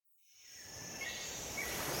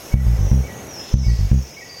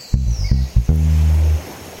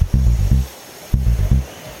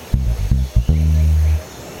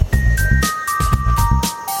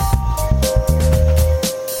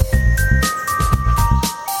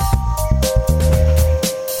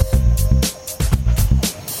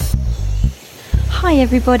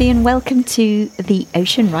everybody, and welcome to the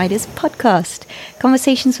Ocean Riders podcast.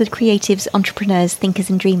 Conversations with creatives, entrepreneurs, thinkers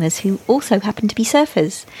and dreamers who also happen to be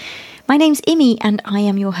surfers. My name's Imi and I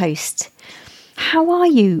am your host. How are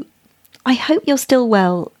you? I hope you're still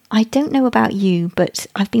well. I don't know about you, but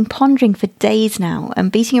I've been pondering for days now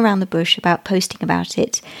and beating around the bush about posting about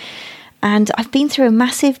it. And I've been through a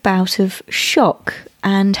massive bout of shock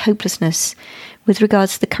and hopelessness with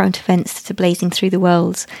regards to the current events that are blazing through the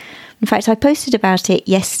world. In fact, I posted about it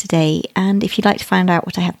yesterday, and if you'd like to find out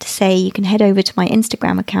what I have to say, you can head over to my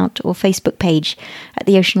Instagram account or Facebook page at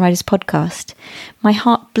the Ocean Riders podcast. My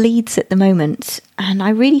heart bleeds at the moment, and I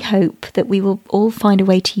really hope that we will all find a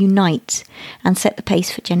way to unite and set the pace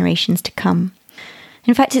for generations to come.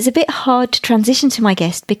 In fact, it's a bit hard to transition to my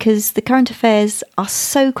guest because the current affairs are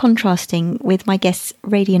so contrasting with my guest's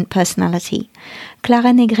radiant personality. Clara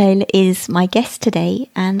Negrel is my guest today,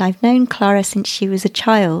 and I've known Clara since she was a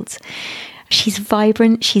child. She's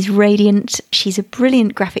vibrant, she's radiant, she's a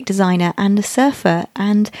brilliant graphic designer and a surfer,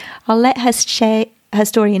 and I'll let her share her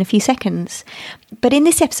story in a few seconds. But in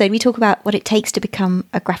this episode, we talk about what it takes to become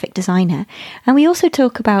a graphic designer. And we also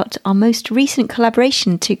talk about our most recent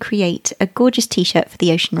collaboration to create a gorgeous t-shirt for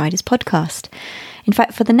the Ocean Riders podcast. In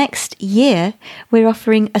fact, for the next year, we're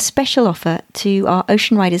offering a special offer to our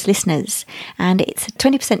Ocean Riders listeners. And it's a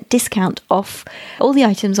 20% discount off all the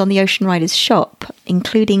items on the Ocean Riders shop,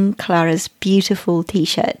 including Clara's beautiful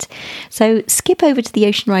t-shirt. So skip over to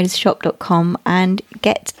theoceanridershop.com and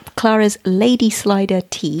get Clara's Lady Slider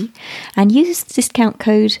tee and use the discount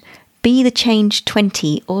code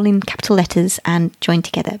BeTheChange20, all in capital letters and joined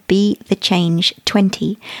together,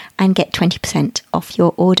 BeTheChange20, and get 20% off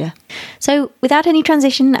your order. So without any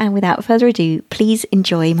transition and without further ado, please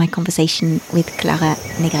enjoy my conversation with Clara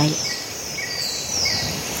Negrel.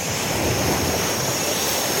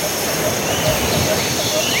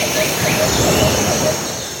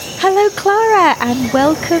 Hello, Clara, and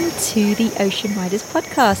welcome to the Ocean Riders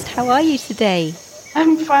podcast. How are you today?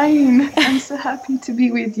 I'm fine. I'm so happy to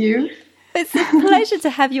be with you. It's a pleasure to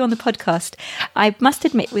have you on the podcast. I must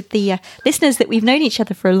admit with the listeners that we've known each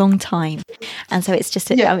other for a long time. And so it's just,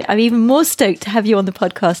 I'm even more stoked to have you on the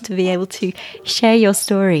podcast to be able to share your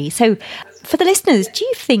story. So for the listeners, do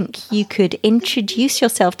you think you could introduce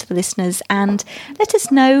yourself to the listeners and let us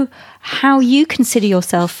know how you consider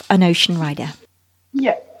yourself an ocean rider?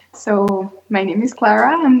 Yeah. So my name is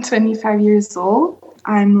Clara. I'm 25 years old.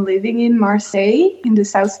 I'm living in Marseille, in the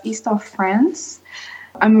southeast of France.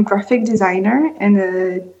 I'm a graphic designer and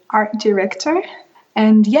an art director.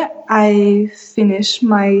 And I finished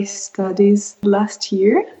my studies last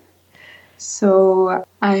year. So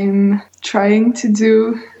I'm trying to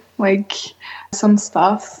do some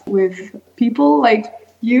stuff with people like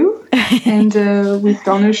you. And we've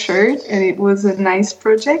done a shirt and it was a nice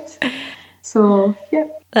project. So, yeah.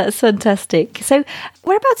 That's fantastic. So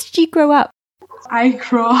whereabouts did you grow up? I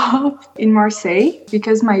grew up in Marseille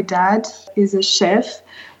because my dad is a chef.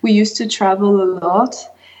 We used to travel a lot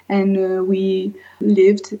and we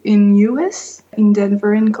lived in US, in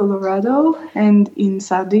Denver, in Colorado, and in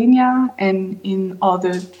Sardinia and in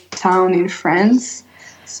other towns in France.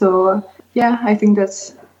 So, I think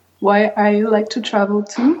that's why I like to travel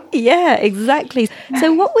too. Yeah, exactly.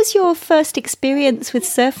 So what was your first experience with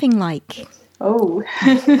surfing like? Oh,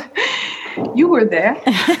 you were there.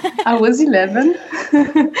 I was 11.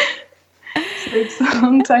 So it's a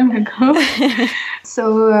long time ago.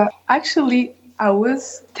 So actually, I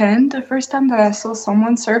was 10 the first time that I saw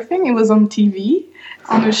someone surfing. It was on TV,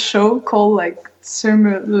 on a show called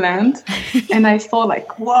Summerland. And I thought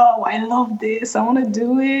whoa, I love this. I want to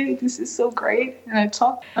do it. This is so great. And I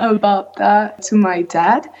talked about that to my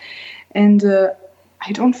dad. And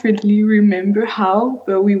I don't really remember how,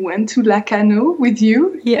 but we went to Lacano with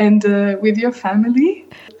you and with your family.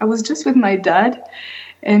 I was just with my dad.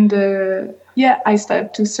 And I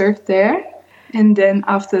started to surf there. And then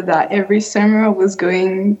after that, every summer I was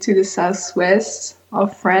going to the southwest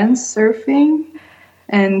of France surfing.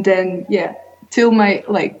 And then, till my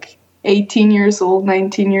 18 years old,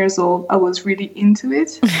 19 years old, I was really into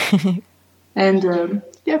it. And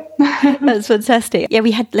That's fantastic. Yeah,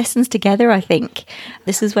 we had lessons together, I think.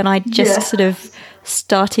 This is when I just sort of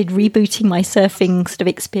started rebooting my surfing sort of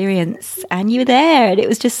experience. And you were there and it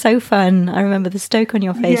was just so fun. I remember the stoke on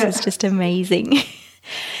your face was just amazing.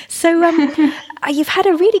 So you've had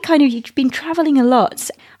a really you've been traveling a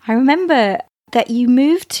lot. I remember that you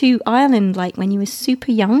moved to Ireland when you were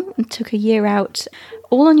super young and took a year out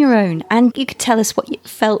all on your own. And you could tell us what it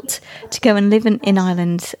felt to go and live in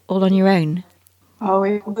Ireland all on your own. Oh,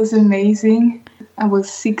 it was amazing. I was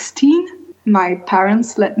 16. My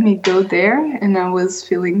parents let me go there and I was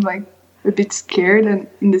feeling a bit scared and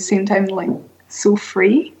in the same time like so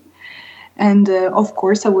free. And of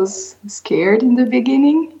course I was scared in the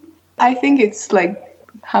beginning. I think it's like,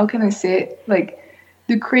 how can I say it, like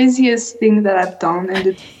the craziest thing that I've done and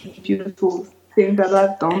the beautiful thing that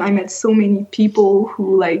I've done. I met so many people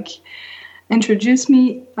who like introduced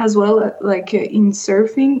me as well, like in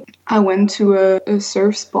surfing. I went to a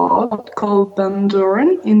surf spot called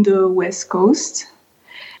Bundoran in the West Coast.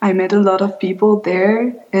 I met a lot of people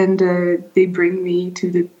there, and they bring me to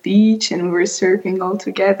the beach, and we were surfing all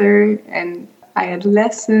together, and I had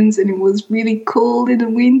lessons, and it was really cold in the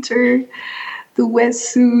winter. The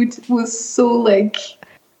wetsuit was so like,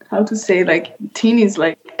 how to say, like teenies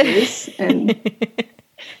like this, and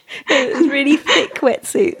it was really thick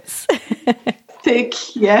wetsuits.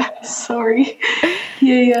 Thick, yeah, sorry.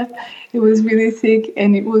 Yeah. It was really thick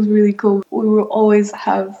and it was really cool. We will always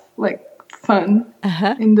have like fun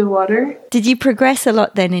in the water. Did you progress a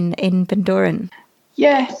lot then in Bundoran?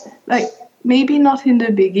 Yeah, like maybe not in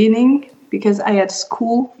the beginning because I had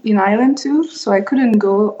school in Ireland too, so I couldn't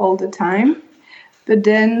go all the time. But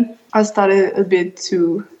then I started a bit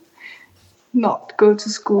to not go to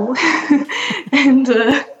school. And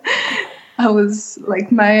I was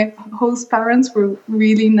like, my host parents were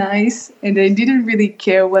really nice and they didn't really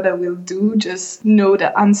care what I will do, just know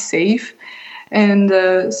that I'm safe. And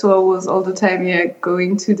so I was all the time,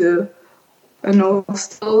 going to an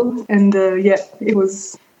hostel. And it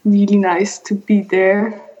was really nice to be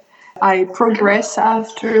there. I progressed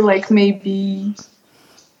after like maybe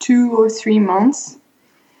 2 or 3 months.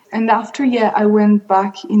 And after, I went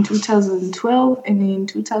back in 2012 and in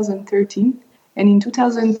 2013. And in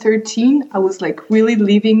 2013, I was like really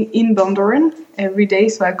living in Bundoran every day.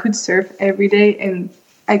 So I could surf every day and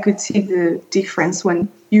I could see the difference when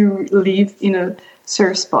you live in a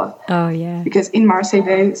surf spot. Oh, yeah. Because in Marseille,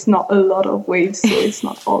 there's not a lot of waves, so it's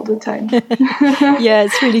not all the time. Yeah,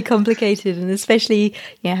 it's really complicated. And especially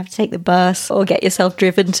you have to take the bus or get yourself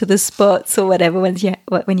driven to the spots or whatever. When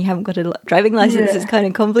you haven't got a driving license, it's kind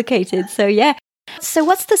of complicated. So, yeah. So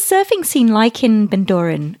what's the surfing scene like in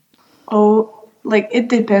Bundoran? Oh, like it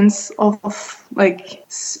depends of like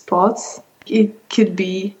spots. It could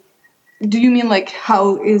be. Do you mean like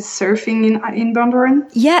how is surfing in Bundoran?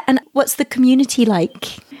 Yeah, and what's the community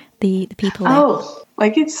like? The people there? Oh,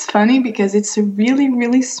 like it's funny because it's a really,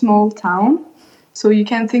 really small town. So you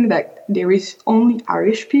can think that there is only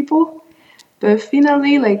Irish people. But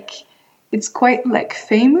finally, like it's quite like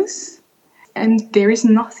famous and there is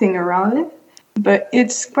nothing around it. But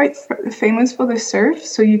it's quite famous for the surf.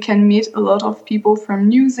 So you can meet a lot of people from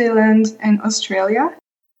New Zealand and Australia.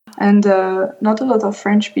 And not a lot of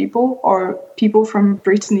French people or people from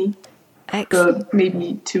Brittany. Excellent.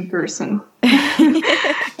 Maybe 2%.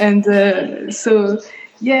 And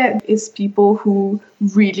it's people who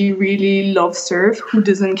really, really love surf, who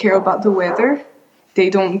doesn't care about the weather. They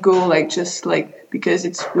don't go like just like because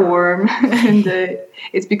it's warm and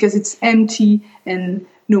it's because it's empty and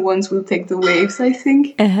no one will take the waves, I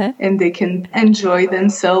think. And they can enjoy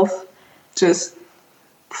themselves just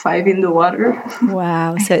 5 in the water.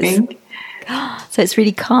 Wow. So it's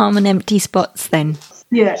really calm and empty spots then.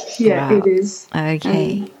 Yeah, wow. It is.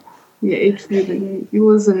 Okay. And, it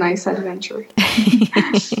was a nice adventure.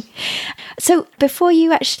 So before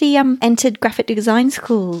you actually entered graphic design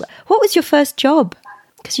school, what was your first job?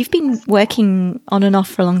 Because you've been working on and off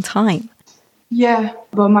for a long time. Yeah,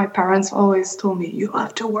 but my parents always told me, you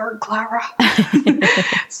have to work, Clara.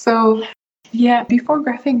 So, before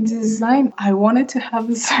graphic design, I wanted to have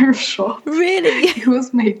a surf shop. Really? It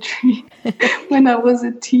was my dream when I was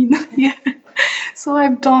a teen. Yeah. So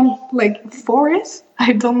I've done like for it.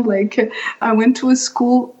 I went to a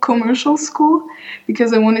commercial school,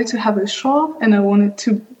 because I wanted to have a shop and I wanted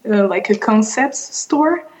to like a concept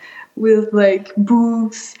store with like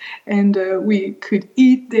booths, and we could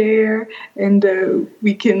eat there, and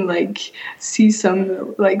we can like see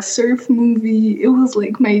some like surf movie. It was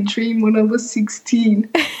like my dream when I was 16.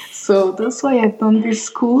 So that's why I've done this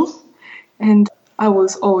school, and I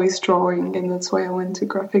was always drawing, and that's why I went to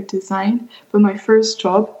graphic design. But my first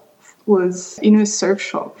job was in a surf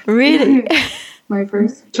shop. Really? My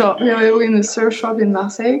first job in a surf shop in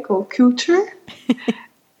Marseille called Culture.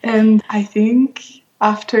 And I think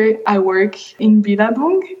after I work in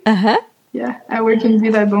Billabong. Yeah, I work in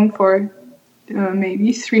Billabong for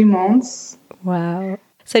maybe 3 months. Wow.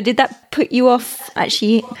 So did that put you off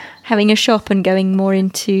actually having a shop and going more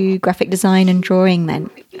into graphic design and drawing then,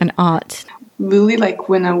 and art? Really, like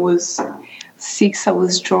when I was 6, I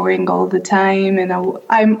was drawing all the time, and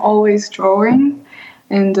I'm always drawing.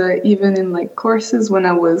 And even in like courses when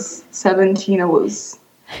I was 17, I was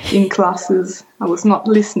in classes. I was not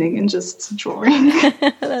listening and just drawing.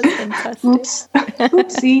 That's fantastic. Oops.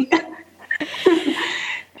 Oopsie.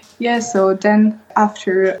 Yeah, so then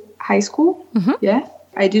after high school,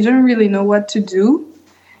 I didn't really know what to do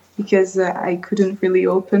because I couldn't really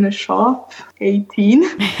open a shop, 18.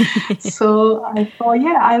 So I thought,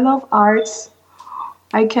 I love arts.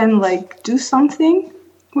 I can do something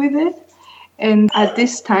with it. And at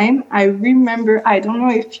this time, I remember, I don't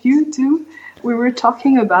know if you do, we were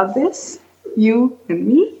talking about this, you and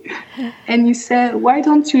me, and you said, why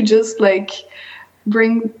don't you just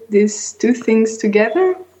bring these two things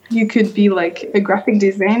together? You could be a graphic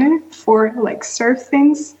designer for surf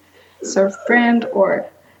things, surf brand, or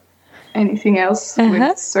anything else with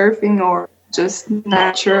surfing or just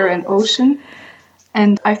nature and ocean.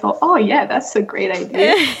 And I thought, that's a great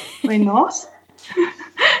idea. Why not?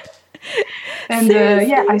 And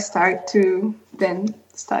I started to then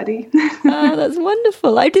study. Oh, that's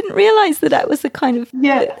wonderful. I didn't realize that was the kind of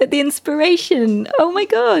the inspiration. Oh my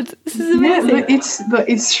God, this is amazing. Yeah, but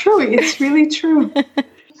it's true. It's really true.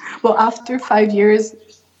 Well, after 5 years,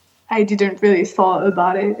 I didn't really thought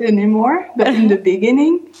about it anymore. But in the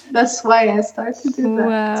beginning, that's why I started to do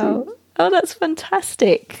that too. Oh, that's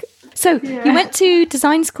fantastic. So you went to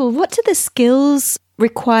design school. What are the skills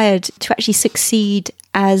required to actually succeed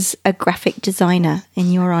as a graphic designer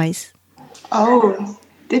in your eyes? Oh,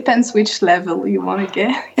 depends which level you want to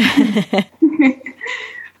get.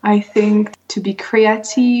 I think to be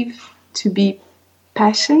creative, to be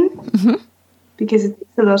passionate, because it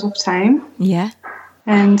takes a lot of time. Yeah.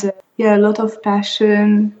 And a lot of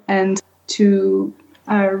passion, and to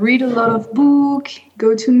read a lot of book,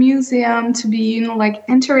 go to museum, to be,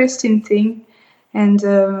 interesting thing and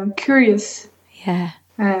curious. Yeah.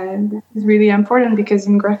 This is really important because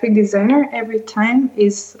in graphic designer, every time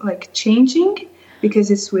is changing because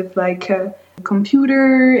it's with a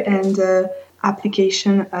computer and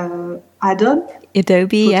application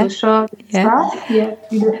Adobe, Photoshop,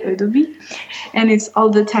 Adobe, and it's all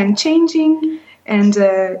the time changing. And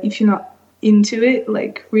if you're not into it,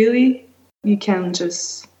 really, you can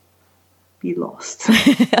just be lost.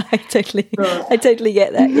 I totally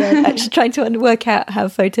get that. Yeah, actually trying to work out how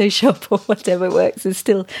Photoshop or whatever works is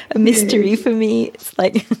still a mystery for me.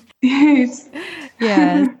 It's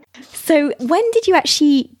yeah. So when did you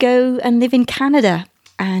actually go and live in Canada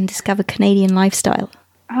and discover Canadian lifestyle?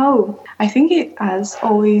 Oh, I think it has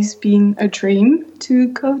always been a dream to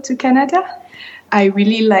go to Canada. I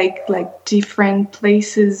really like different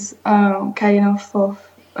places, kind of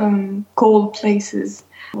cold places.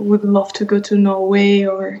 I would love to go to Norway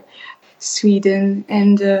or Sweden.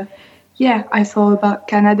 And I thought about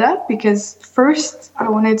Canada because first I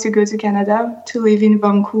wanted to go to Canada to live in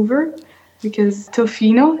Vancouver because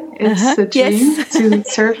Tofino, it's a dream to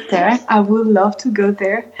surf there. I would love to go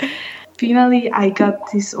there. Finally, I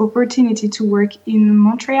got this opportunity to work in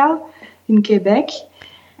Montreal, in Quebec,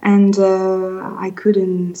 and I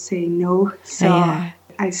couldn't say no. So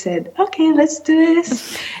I said, okay, let's do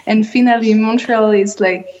this. And finally, Montreal is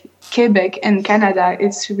Quebec and Canada.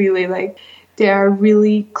 It's really they are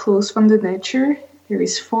really close from the nature. There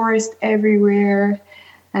is forest everywhere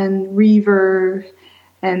and river,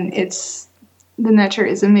 and the nature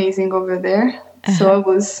is amazing over there. So I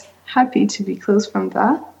was happy to be close from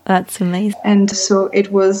that. That's amazing. And so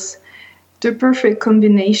it was the perfect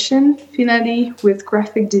combination, finally, with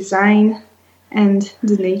graphic design and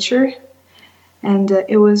the nature. And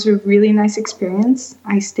it was a really nice experience.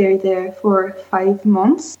 I stayed there for 5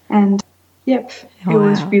 months, and it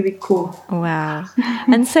was really cool. Wow.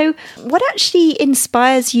 And so what actually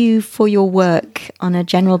inspires you for your work on a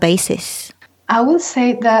general basis? I will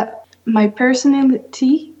say that my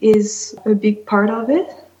personality is a big part of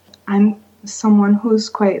it. I'm someone who's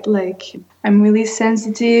quite I'm really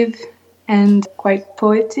sensitive and quite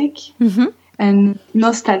poetic and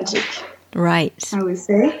nostalgic. Right. I would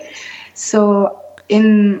say. So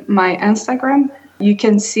in my Instagram, you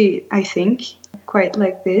can see, I think, quite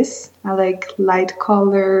like this. I like light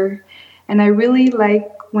color, and I really like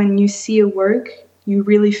when you see a work, you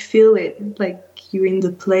really feel it, you're in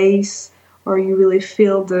the place, or you really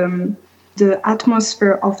feel the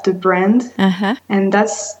atmosphere of the brand. And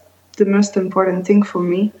that's the most important thing for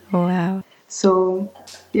me. Wow. So,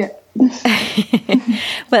 yeah.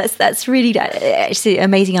 Well, that's really actually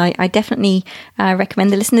amazing. I definitely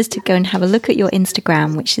recommend the listeners to go and have a look at your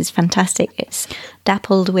Instagram, which is fantastic. It's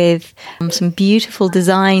dappled with some beautiful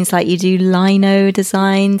designs, you do lino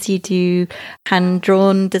designs, you do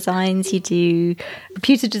hand-drawn designs, you do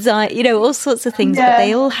computer design, all sorts of things, but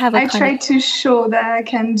they all have I try to show that I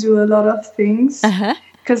can do a lot of things.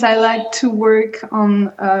 Because because I like to work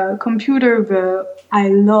on a computer, but I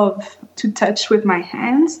love to touch with my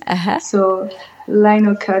hands. So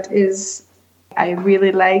lino cut I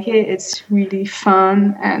really like it. It's really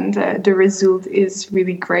fun, and the result is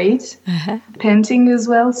really great. Painting as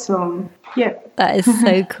well, so yeah. That is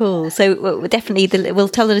so cool. So we'll definitely, we'll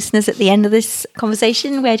tell the listeners at the end of this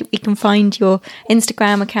conversation where we can find your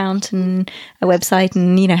Instagram account and a website,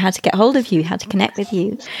 and, you know, how to get hold of you, how to connect with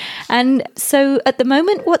you. And so at the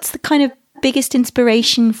moment, what's the kind of biggest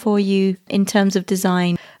inspiration for you in terms of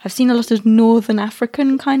design? I've seen a lot of Northern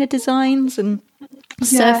African kind of designs and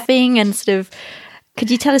surfing and sort of, could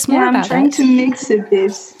you tell us more about that? I'm trying to mix a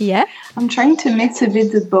bit. Yeah? I'm trying to mix a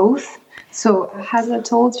bit of both. So, as I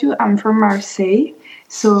told you, I'm from Marseille.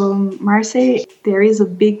 So, Marseille, there is a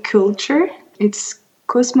big culture. It's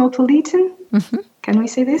cosmopolitan. Can we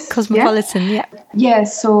say this? Cosmopolitan, yeah. Yeah,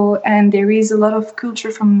 so, and there is a lot of culture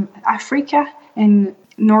from Africa and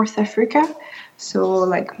North Africa. So,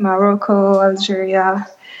 like Morocco, Algeria.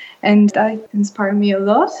 And that inspired me a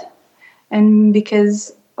lot. And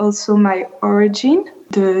because also my origin,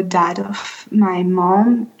 the dad of my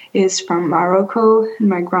mom is from Morocco, and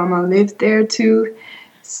my grandma lived there too.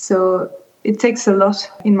 So it takes a lot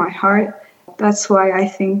in my heart. That's why I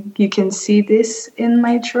think you can see this in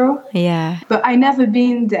my draw. Yeah. But I never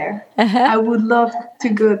been there. I would love to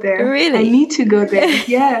go there. Really? I need to go there.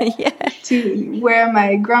 Yeah. To where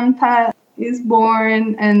my grandpa is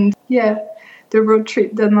born, and the road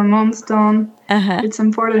trip that my mom's done. It's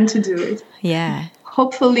important to do it. Yeah.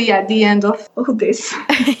 Hopefully at the end of all this.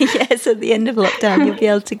 Yes, at the end of lockdown, you'll be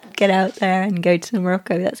able to get out there and go to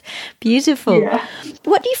Morocco. That's beautiful. Yeah.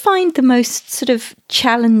 What do you find the most sort of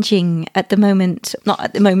challenging at the moment, not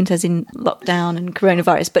at the moment as in lockdown and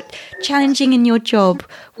coronavirus, but challenging in your job?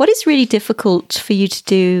 What is really difficult for you to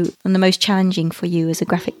do and the most challenging for you as a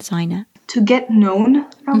graphic designer? To get known,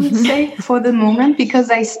 I would say, for the moment, because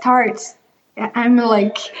I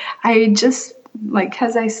just, like,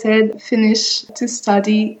 as I said, finish to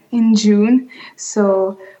study in June.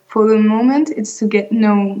 So for the moment, it's to get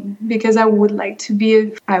known, because I would like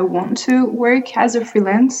to I want to work as a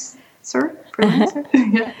freelancer.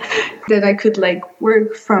 That I could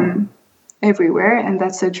work from everywhere, and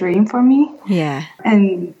that's a dream for me. Yeah.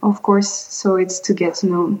 And of course, so it's to get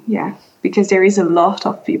known, because there is a lot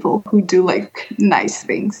of people who do nice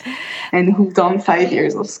things and who've done 5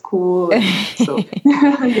 years of school. And so,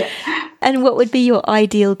 And what would be your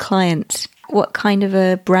ideal client? What kind of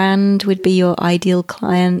a brand would be your ideal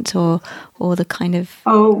client, or the kind of...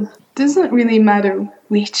 Oh, doesn't really matter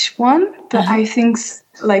which one, but I think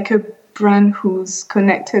a brand who's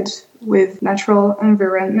connected with natural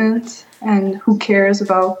environment and who cares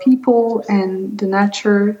about people and the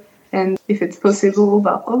nature, and if it's possible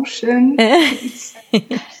about ocean.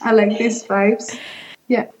 I like these vibes.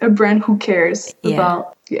 Yeah, a brand who cares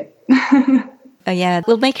about...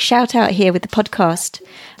 We'll make a shout out here with the podcast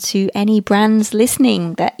to any brands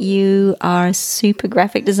listening that you are a super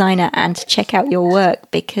graphic designer, and to check out your work,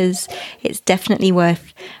 because it's definitely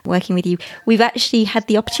worth working with you. We've actually had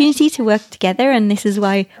the opportunity to work together, and this is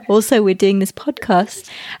why also we're doing this podcast.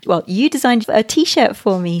 Well, you designed a t-shirt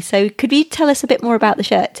for me, so could you tell us a bit more about the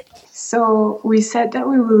shirt? So we said that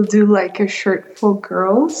we will do a shirt for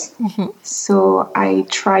girls. So I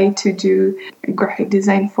try to do graphic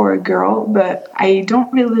design for a girl, but I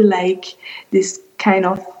don't really like this kind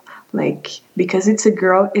of because it's a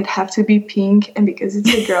girl, it have to be pink, and because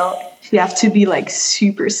it's a girl, you have to be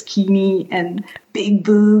super skinny and big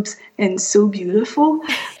boobs and so beautiful.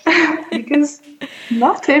 Because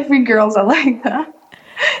not every girls are like that.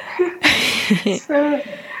 So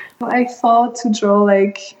I thought to draw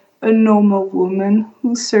a normal woman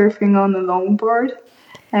who's surfing on a longboard,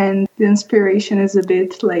 and the inspiration is a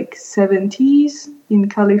bit 70s in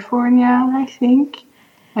California, I think.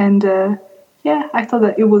 And I thought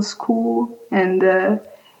that it was cool, and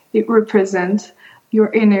it represents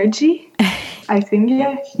your energy. I think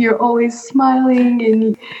you're always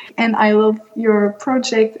smiling, and I love your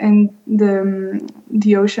project and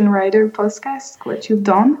the Ocean Rider podcast, what you've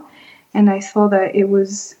done, and I thought that it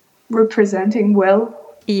was representing well.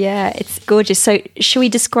 Yeah, it's gorgeous. So should we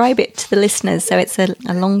describe it to the listeners? So it's a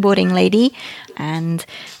longboarding lady, and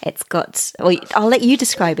it's got... Well, I'll let you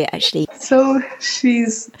describe it, actually. So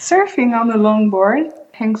she's surfing on a longboard,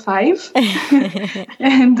 hang 5.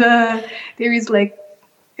 And there is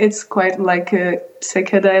it's quite a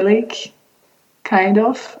psychedelic kind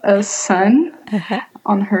of a sun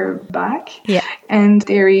on her back. Yeah. And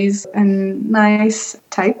there is a nice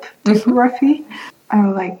typography,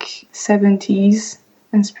 70s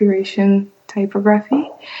inspiration typography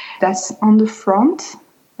that's on the front,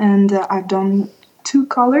 and I've done two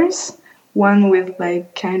colors, one with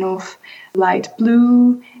like kind of light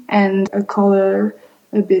blue and a color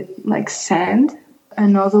a bit like sand.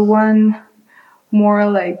 Another one more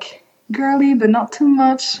like girly, but not too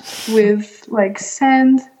much, with like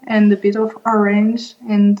sand and a bit of orange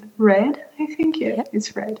and red, I think. Yeah,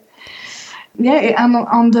 it's red. Yeah, and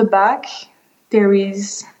on the back, there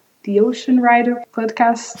is the Ocean Rider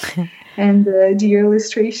podcast and the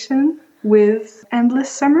illustration with Endless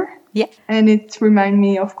Summer. Yeah. And it reminds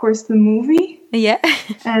me, of course, the movie. Yeah.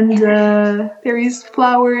 And there is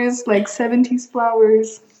flowers, like 70s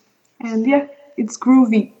flowers. And yeah, it's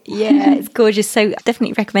groovy. Yeah, it's gorgeous. So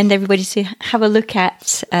definitely recommend everybody to have a look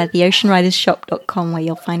at theoceanridershop.com, where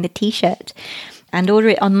you'll find a t-shirt and order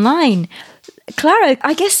it online. Clara,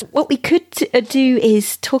 I guess what we could do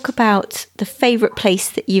is talk about the favourite place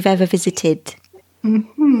that you've ever visited.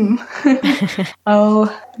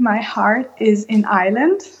 Oh, my heart is in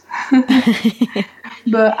Ireland.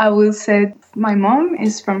 But I will say my mom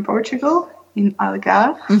is from Portugal, in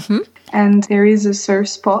Algarve. Mm-hmm. And there is a surf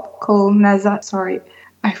spot called I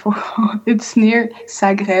forgot. It's near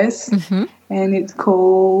Sagres. Mm-hmm. And it's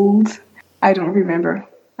called, I don't remember.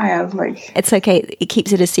 I have like... It's okay. It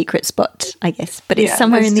keeps it a secret spot, I guess. But it's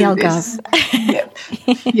somewhere in the Algarve.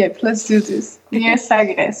 Yep, let's do this. Near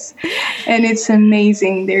Sagres. And it's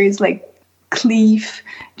amazing. There is like cliff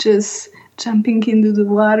just jumping into the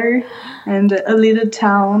water and a little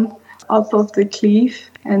town up of the cliff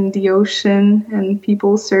and the ocean and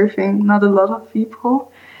people surfing. Not a lot of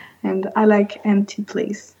people. And I like empty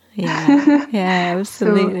place. Yeah,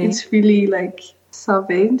 absolutely. So it's really like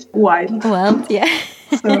savage, wild. Wild, yeah.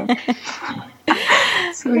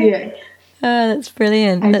 So yeah. Oh, that's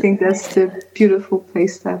brilliant. I think that's the beautiful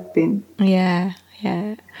place I've been. Yeah.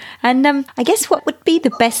 And I guess what would be the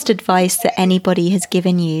best advice that anybody has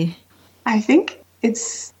given you? I think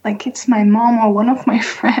it's my mom or one of my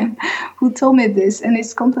friends who told me this, and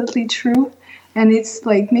it's completely true. And it's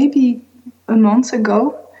like maybe a month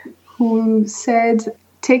ago, who said,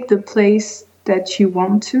 take the place that you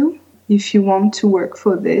want to. If you want to work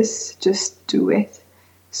for this, just do it.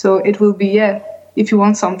 So it will be, if you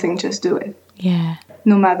want something, just do it. Yeah.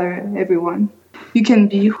 No matter everyone. You can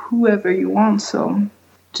be whoever you want, so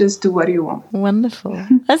just do what you want. Wonderful.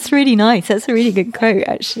 That's really nice. That's a really good quote,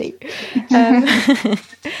 actually.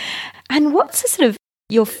 And what's sort of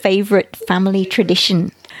your favourite family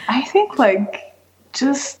tradition? I think like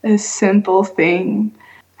just a simple thing.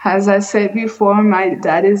 As I said before, my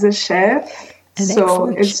dad is a chef. So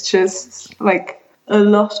it's just like a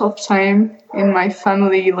lot of time in my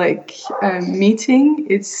family, like meeting,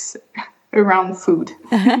 it's around food.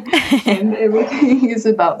 And everything is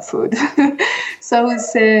about food. So I would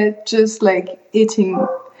say just like eating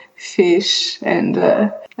fish and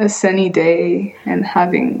a sunny day and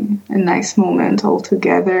having a nice moment all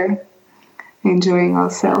together, enjoying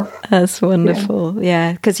ourselves. That's wonderful.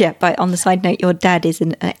 Yeah, because but on the side note, your dad is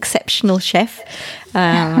an exceptional chef.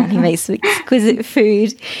 And he makes some exquisite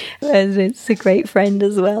food, and it's a great friend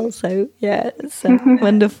as well. So yeah, it's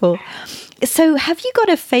wonderful. So have you got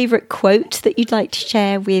a favourite quote that you'd like to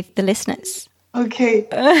share with the listeners? Okay.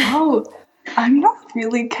 I'm not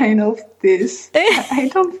really kind of this. I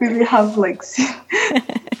don't really have like...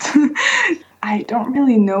 I don't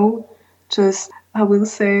really know. Just, I will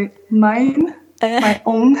say mine, my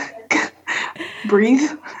own. Breathe.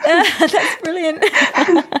 That's brilliant.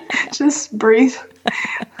 Just breathe.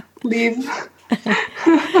 Live.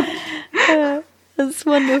 That's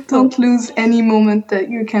wonderful. Don't lose any moment that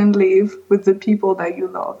you can live with the people that you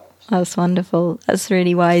love. That's wonderful. That's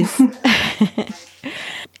really wise.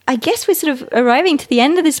 I guess we're sort of arriving to the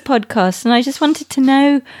end of this podcast, and I just wanted to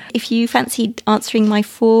know if you fancied answering my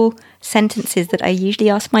 4 sentences that I usually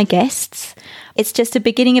ask my guests. It's just the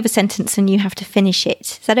beginning of a sentence and you have to finish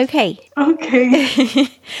it. Is that okay? Okay.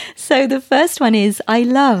 So the first one is, I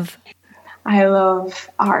love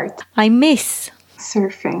art. I miss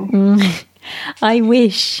surfing. I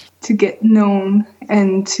wish to get known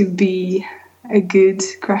and to be a good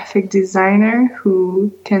graphic designer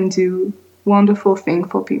who can do wonderful things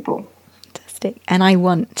for people. Fantastic. And I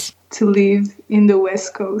want to live in the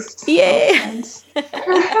West Coast. Yeah.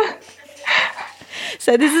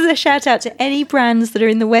 So this is a shout out to any brands that are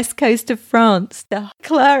in the West Coast of France.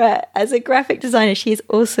 Clara, as a graphic designer, she is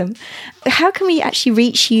awesome. How can we actually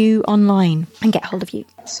reach you online and get hold of you?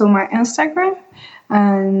 So my Instagram,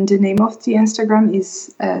 and the name of the Instagram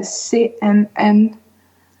is CNNV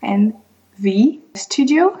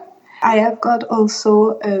Studio. I have got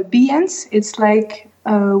also Behance. It's like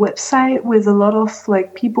a website with a lot of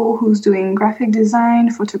like people who's doing graphic design,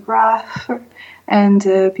 photographer, and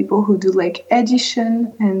people who do like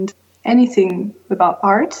edition and anything about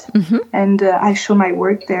art. And I show my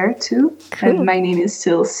work there too. Cool. And my name is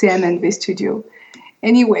still CMNV Studio.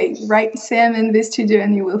 Anyway, write CMNV Studio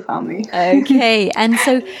and you will find me. Okay. And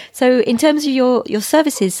so in terms of your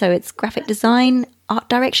services, so it's graphic design, art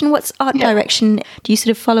direction. What's art direction? Do you sort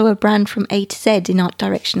of follow a brand from A to Z in art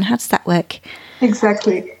direction? How does that work?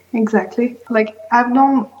 Exactly. Like I've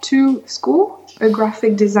done 2 schools, a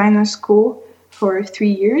graphic designer school for 3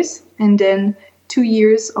 years, and then 2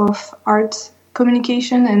 years of art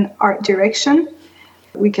communication and art direction.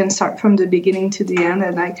 We can start from the beginning to the end,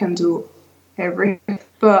 and I can do everything.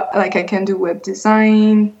 But like I can do web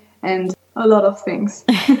design and a lot of things.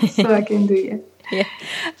 So I can do it. Yeah.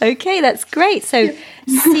 Okay, that's great. So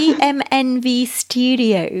CMNV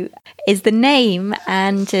Studio is the name,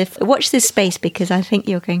 and watch this space because I think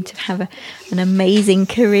you're going to have an amazing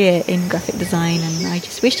career in graphic design, and I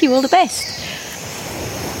just wish you all the best.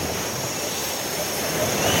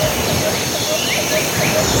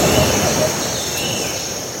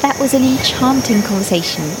 That was an enchanting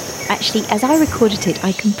conversation. Actually, as I recorded it,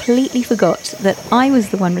 I completely forgot that I was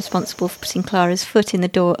the one responsible for putting Clara's foot in the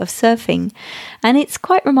door of surfing. And it's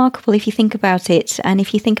quite remarkable if you think about it, and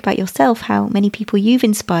if you think about yourself, how many people you've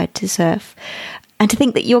inspired to surf. And to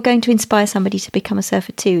think that you're going to inspire somebody to become a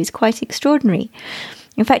surfer too is quite extraordinary.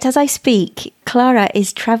 In fact, as I speak, Clara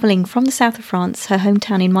is travelling from the south of France, her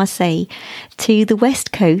hometown in Marseille, to the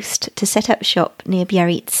west coast to set up shop near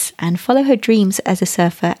Biarritz and follow her dreams as a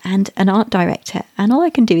surfer and an art director. And all I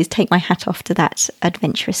can do is take my hat off to that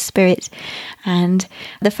adventurous spirit and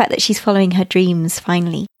the fact that she's following her dreams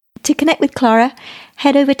finally. To connect with Clara,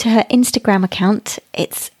 head over to her Instagram account.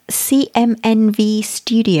 It's CMNV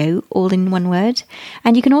Studio, all in one word.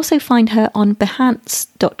 And you can also find her on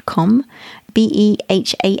behance.com.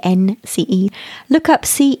 BEHANCE. Look up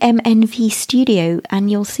CMNV Studio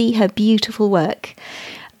and you'll see her beautiful work.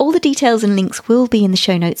 All the details and links will be in the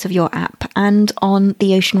show notes of your app and on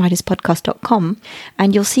theoceanriderspodcast.com,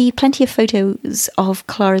 and you'll see plenty of photos of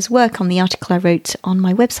Clara's work on the article I wrote on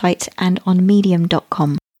my website and on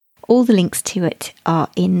medium.com. All the links to it are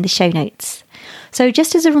in the show notes. So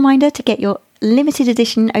just as a reminder, to get your limited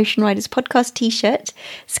edition Ocean Riders podcast t-shirt,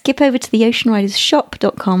 skip over to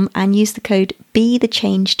theoceanridershop.com and use the code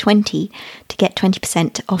BeTheChange20 to get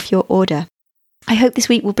 20% off your order. I hope this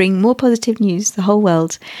week will bring more positive news to the whole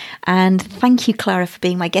world. And thank you, Clara, for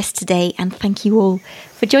being my guest today. And thank you all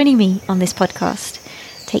for joining me on this podcast.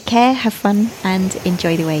 Take care, have fun, and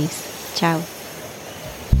enjoy the waves. Ciao.